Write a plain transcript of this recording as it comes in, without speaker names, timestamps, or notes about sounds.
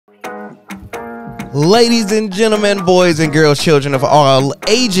Ladies and gentlemen, boys and girls, children of all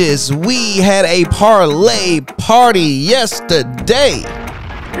ages, we had a parlay party yesterday. He's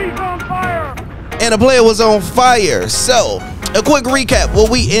on fire! And the player was on fire. So, a quick recap.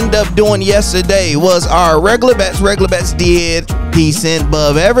 What we ended up doing yesterday was our regular bets. Regular bets did decent,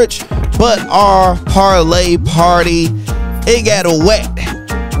 above average. But our parlay party, it got wet.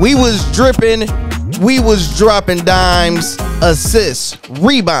 We was dripping. We was dropping dimes, assists,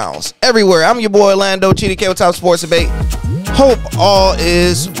 rebounds, everywhere. I'm your boy, Orlando, Cheetah K with Top Sports Debate. Hope all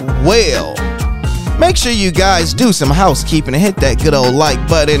is well. Make sure you guys do some housekeeping and hit that good old like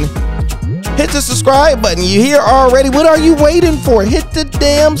button. Hit the subscribe button. You here already? What are you waiting for? Hit the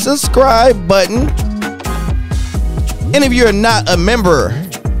damn subscribe button. And if you're not a member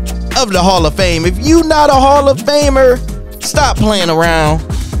of the Hall of Fame, if you're not a Hall of Famer, stop playing around.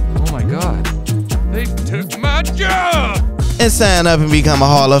 Oh my God. They took my job! And sign up and become a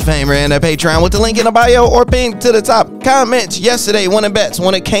Hall of Famer in the Patreon with the link in the bio or pinned to the top. Comments yesterday, winning bets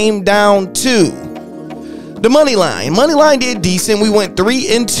when it came down to the money line. Money line did decent. We went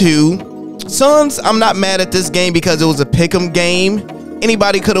 3-2. Suns, I'm not mad at this game because it was a pick'em game.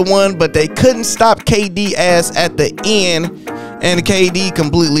 Anybody could have won, but they couldn't stop KD ass at the end. And KD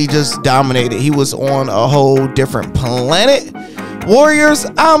completely just dominated. He was on a whole different planet. Warriors,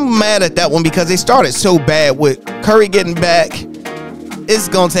 I'm mad at that one because they started so bad with Curry getting back. It's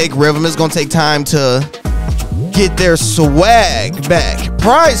going to take rhythm. It's going to take time to get their swag back.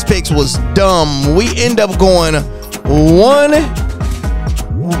 PrizePicks was dumb. We end up going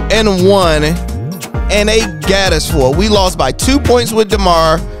 1-1, and they got us for it. We lost by 2 points with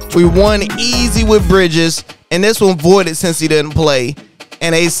DeMar. We won easy with Bridges, and this one voided since he didn't play.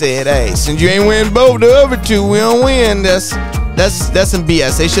 And they said, hey, since you ain't win both the other two, we don't win. That's some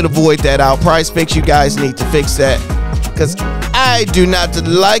BS. They should avoid that out. PrizePicks, you guys need to fix that because I do not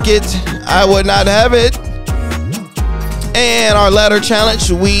like it. I would not have it. And our ladder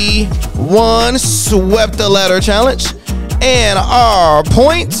challenge, we won, swept the ladder challenge. And our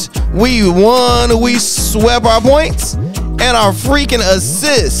points, we won, we swept our points. And our freaking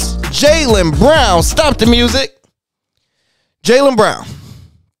assists, Jaylen Brown, stop the music. Jaylen Brown.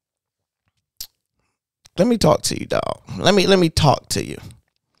 Let me talk to you, dog. Let me talk to you.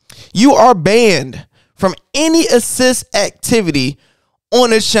 You are banned from any assist activity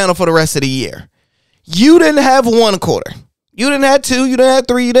on this channel for the rest of the year. You didn't have 1 quarter. You didn't have 2. You didn't have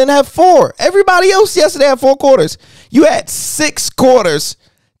 3. You didn't have 4. Everybody else yesterday had 4 quarters. You had 6 quarters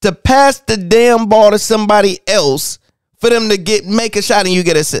to pass the damn ball to somebody else for them to make a shot and you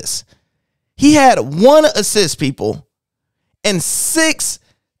get assists. He had 1 assist, people, and 6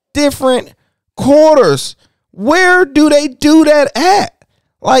 different quarters. Where do they do that at?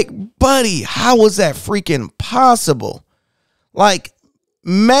 Like, buddy, how was that freaking possible? Like,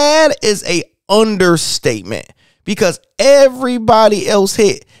 mad is a understatement because everybody else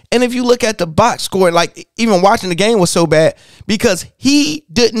hit. And if you look at the box score, like even watching the game was so bad because he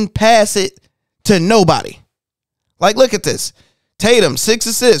didn't pass it to nobody. Like, look at this. Tatum, 6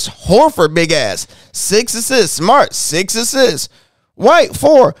 assists. Horford, big ass, 6 assists. Smart, 6 assists. White,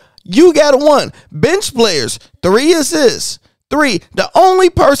 4. You got 1. Bench players, 3 assists. 3. The only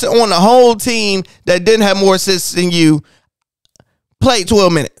person on the whole team that didn't have more assists than you played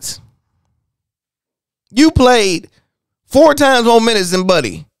 12 minutes. You played 4 times more minutes than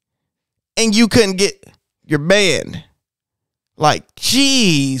Buddy, and you couldn't get your band. Like,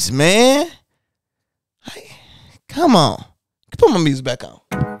 jeez, man. Come on. Put my music back on.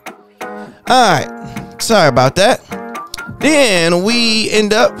 All right. Sorry about that. Then we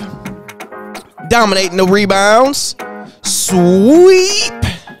end up dominating the rebounds. Sweep.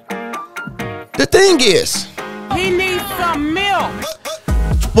 The thing is, he needs some milk.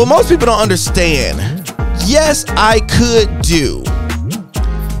 what most people don't understand, yes, I could do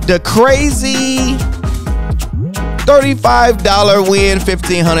the crazy $35 win,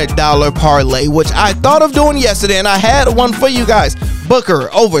 $1,500 parlay, which I thought of doing yesterday, and I had one for you guys. Booker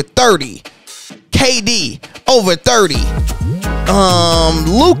over 30. KD over 30.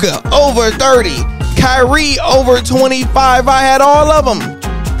 Luka over 30. Kyrie over 25. I had all of them,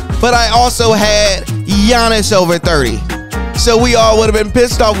 but I also had Giannis over 30. So we all would have been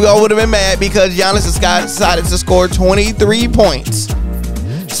pissed off. We all would have been mad because Giannis decided to score 23 points.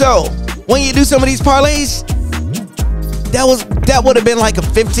 So when you do some of these parlays, that would have been like a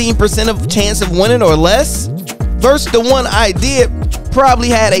 15% of chance of winning or less. Versus the one I did probably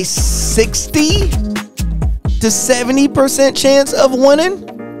had a 60 to 70% chance of winning.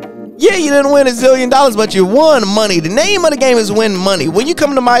 Yeah, you didn't win $1 zillion, but you won money. The name of the game is win money. When you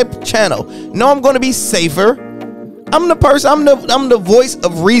come to my channel, know I'm going to be safer. I'm the person, I'm the voice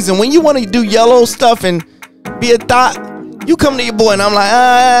of reason. When you want to do yellow stuff and be a thought, you come to your boy and I'm like,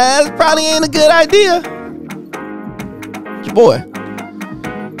 that probably ain't a good idea. It's your boy.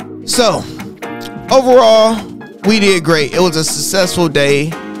 So, overall, we did great. It was a successful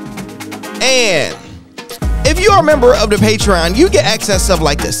day. And if you are a member of the Patreon, you get access to stuff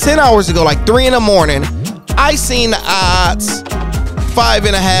like this. 10 hours ago, like 3 in the morning, I seen the odds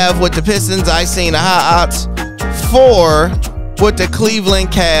 5.5 with the Pistons. I seen the high odds 4 with the Cleveland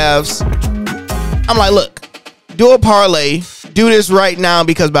Cavs. I'm like, look, do a parlay. Do this right now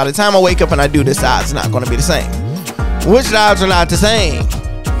because by the time I wake up and I do this, the odds not going to be the same. Which the odds are not the same.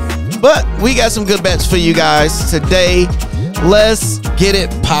 But we got some good bets for you guys today. Let's get it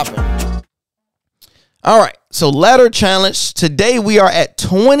popping. All right, so ladder challenge. Today we are at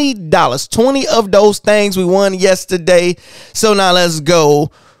 $20. 20 of those things we won yesterday. So now let's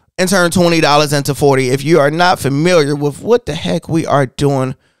go and turn $20 into 40. If you are not familiar with what the heck we are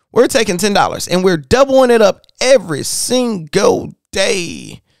doing, we're taking $10 and we're doubling it up every single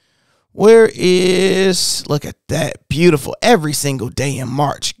day. Look at that, beautiful, every single day in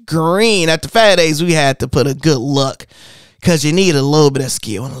March. Green. At the Fat Days, we had to put a good luck because you need a little bit of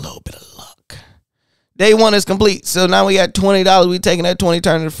skill and a little bit of luck. Day 1 is complete. So now we got $20. We taking that 20,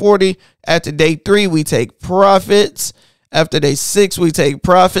 turning to 40. After day 3, we take profits. After day 6, we take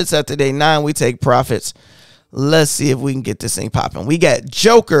profits. After day 9, we take profits. Let's see if we can get this thing popping. We got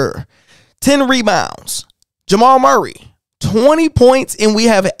Joker, 10 rebounds. Jamal Murray, 20 points. And we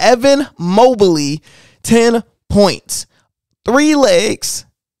have Evan Mobley, 10 points. 3 legs.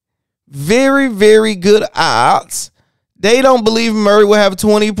 Very, very good odds. They don't believe Murray will have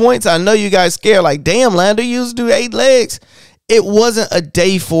 20 points. I know you guys scared like, damn, Lander used to do 8 legs. It wasn't a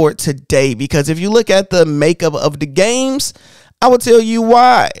day for it today because if you look at the makeup of the games, I will tell you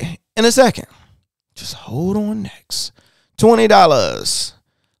why in a second. Just hold on next. $20.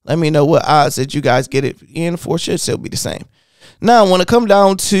 Let me know what odds that you guys get it in for. Should still be the same. Now, when it come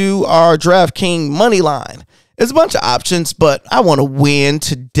down to our DraftKings money line, there's a bunch of options, but I want to win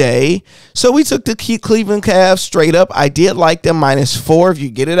today. So we took the Cleveland Cavs straight up. I did like them -4. If you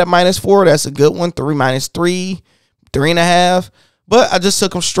get it at -4, that's a good one. 3 -3, 3.5. But I just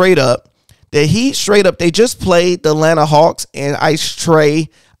took them straight up. The Heat straight up. They just played the Atlanta Hawks and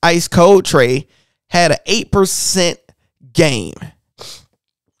Ice Cold Trey had an 8% game.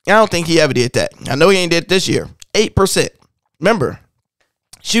 I don't think he ever did that. I know he ain't did it this year. 8%. Remember,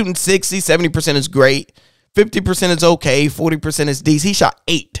 shooting 60, 70% is great. 50% is okay. 40% is decent. He shot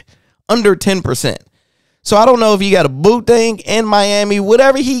 8, under 10%. So I don't know if he got a boot thing in Miami.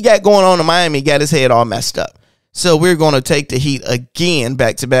 Whatever he got going on in Miami got his head all messed up. So we're going to take the Heat again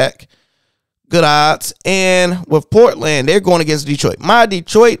back-to-back. Good odds. And with Portland, they're going against Detroit. My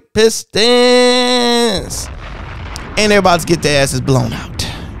Detroit Pistons. And they're about to get their asses blown out.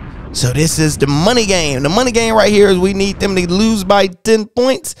 So this is the money game. The money game right here is we need them to lose by 10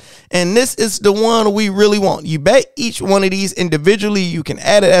 points. And this is the one we really want. You bet each one of these individually. You can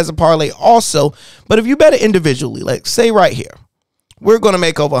add it as a parlay also. But if you bet it individually, like say right here, we're going to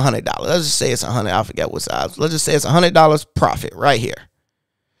make over $100. Let's just say it's $100. I forget what's odds. Let's just say it's $100 profit right here.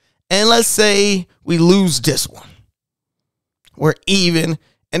 And let's say we lose this one. We're even.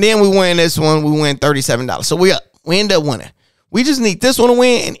 And then we win this one. We win $37. So we up. We end up winning. We just need this one to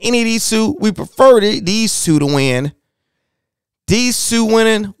win, and any of these two, we prefer these two to win. These two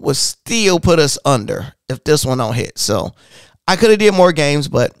winning would still put us under if this one don't hit. So I could have did more games,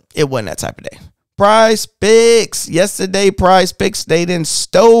 but it wasn't that type of day. PrizePicks. Yesterday, PrizePicks, they didn't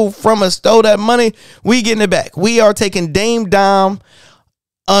stole that money. We getting it back. We are taking Dame Dom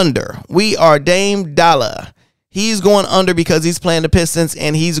under. We are Dame Dollar. He's going under because he's playing the Pistons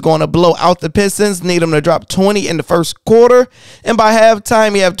and he's going to blow out the Pistons. Need him to drop 20 in the first quarter. And by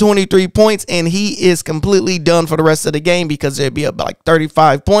halftime, he have 23 points and he is completely done for the rest of the game because they'll be up by like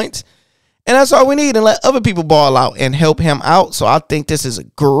 35 points. And that's all we need, and let other people ball out and help him out. So I think this is a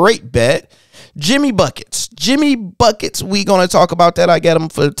great bet. Jimmy Buckets. We going to talk about that. I got him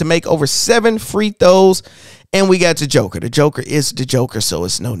to make over 7 free throws. And we got the Joker. The Joker is the Joker, so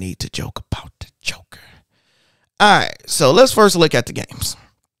it's no need to joke about the Joker. All right, so let's first look at the games.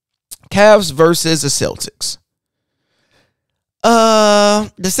 Cavs versus the Celtics.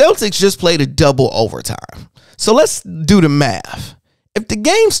 The Celtics just played a double overtime. So let's do the math. If the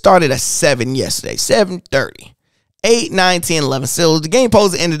game started at 7 yesterday, 7:30, 8, 9, 10, 11. So the game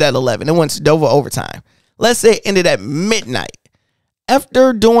supposed to ended at 11. It went to double overtime. Let's say it ended at midnight.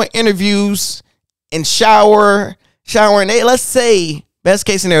 After doing interviews and showering, let's say, best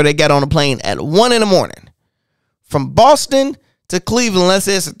case scenario, they got on a plane at 1 in the morning. From Boston to Cleveland, let's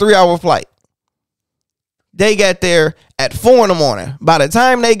say it's a 3-hour flight. They got there at 4 in the morning. By the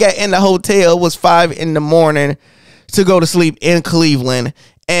time they got in the hotel, it was 5 in the morning to go to sleep in Cleveland.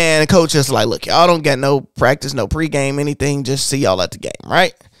 And the coach is like, look, y'all don't get no practice, no pregame, anything. Just see y'all at the game,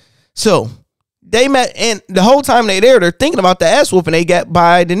 right? So they met, and the whole time they're thinking about the ass whooping they got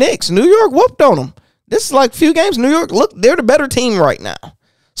by the Knicks. New York whooped on them. This is like a few games. New York, look, they're the better team right now.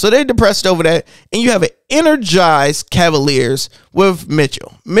 So they're depressed over that. And you have an energized Cavaliers with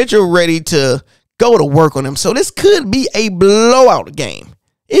Mitchell. Mitchell ready to go to work on him. So this could be a blowout game.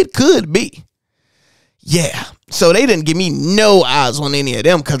 It could be. Yeah. So they didn't give me no odds on any of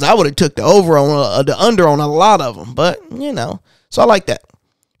them because I would have took the under on a lot of them. But, so I like that.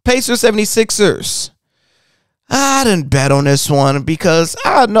 Pacers 76ers. I didn't bet on this one because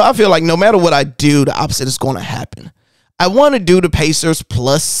I feel like no matter what I do, the opposite is going to happen. I want to do the Pacers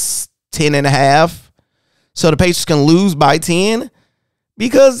plus 10.5 so the Pacers can lose by 10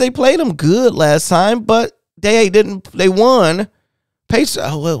 because they played them good last time, but they won.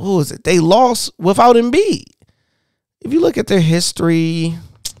 Pacers, who was it? They lost without Embiid. If you look at their history,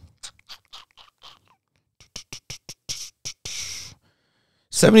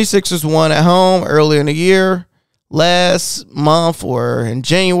 '76ers won at home earlier in the year. Last month or in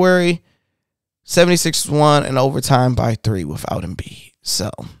January, 76ers won in overtime by 3 without Embiid.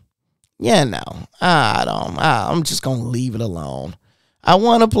 So, I'm just going to leave it alone. I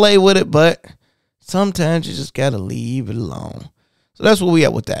want to play with it, but sometimes you just got to leave it alone. So that's where we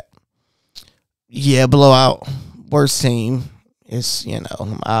at with that. Yeah, blowout. Worst team. It's,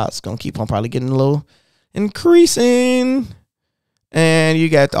 odds going to keep on probably getting a little increasing. And you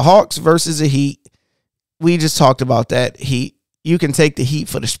got the Hawks versus the Heat. We just talked about that. Heat. You can take the Heat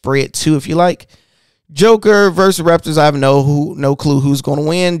for the spread too if you like. Joker versus Raptors. I have no clue who's going to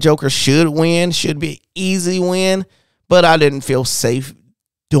win. Joker should win. Should be an easy win. But I didn't feel safe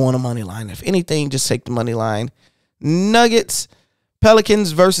doing a money line. If anything, just take the money line. Nuggets.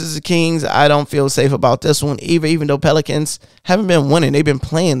 Pelicans versus the Kings. I don't feel safe about this one even though Pelicans haven't been winning. They've been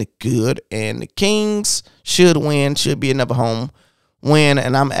playing good. And the Kings should win. Should be another home win.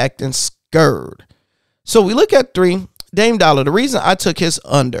 And I'm acting scared. So we look at 3. Dame Dollar. The reason I took his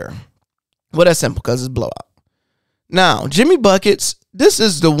under. Well, that's simple because it's blowout. Now, Jimmy Buckets. This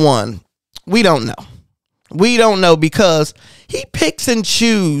is the one we don't know. We don't know because he picks and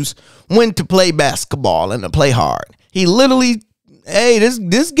chooses when to play basketball and to play hard. He literally,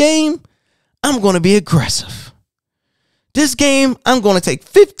 this game, I'm going to be aggressive. This game, I'm going to take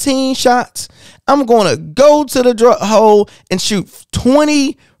 15 shots. I'm going to go to the hole and shoot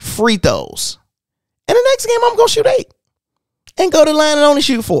 20 free throws. And the next game, I'm going to shoot 8. And go to the line and only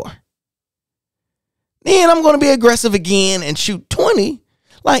shoot 4. Then I'm going to be aggressive again and shoot 20.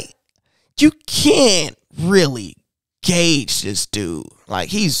 Like, you can't really gauge this dude. Like,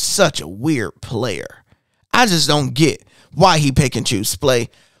 he's such a weird player. I just don't get why he pick and choose play.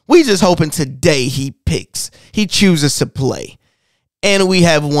 We just hoping today he chooses to play. And we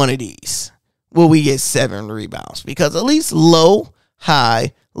have one of these where we get 7 rebounds. Because at least low,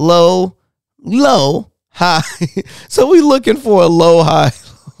 high, low, high. So we looking for a low, high.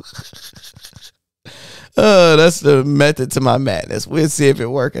 That's the method to my madness. We'll see if it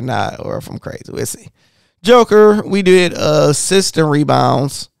work or not, or if I'm crazy. We'll see. Joker, we did assists and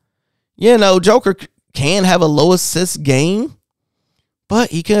rebounds. Joker can have a low assist game, but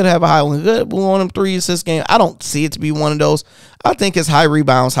he could have a high one. Good, one of them 3 assist game. I don't see it to be one of those. I think it's high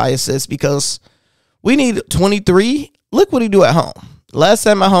rebounds, high assists because we need 23. Look what he do at home. Last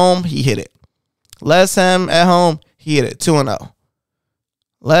time at home, he hit it. Last time at home, he hit it 2-0.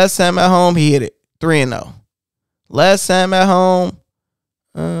 Last time at home, he hit it 3-0. Last time at home,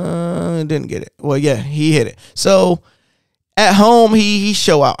 didn't get it. Well, yeah, he hit it. So at home, he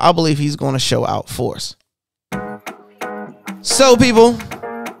show out. I believe he's going to show out for us. So, people,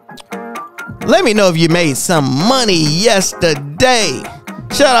 let me know if you made some money yesterday.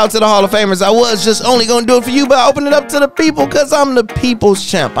 Shout out to the Hall of Famers. I was just only going to do it for you, but I opened it up to the people because I'm the people's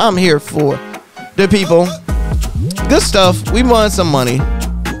champ. I'm here for the people. Good stuff. We won some money.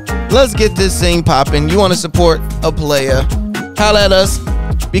 Let's get this thing popping. You want to support a player? Holla at us.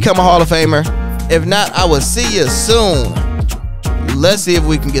 Become a Hall of Famer. If not, I will see you soon. Let's see if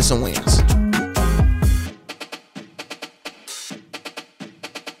we can get some wins.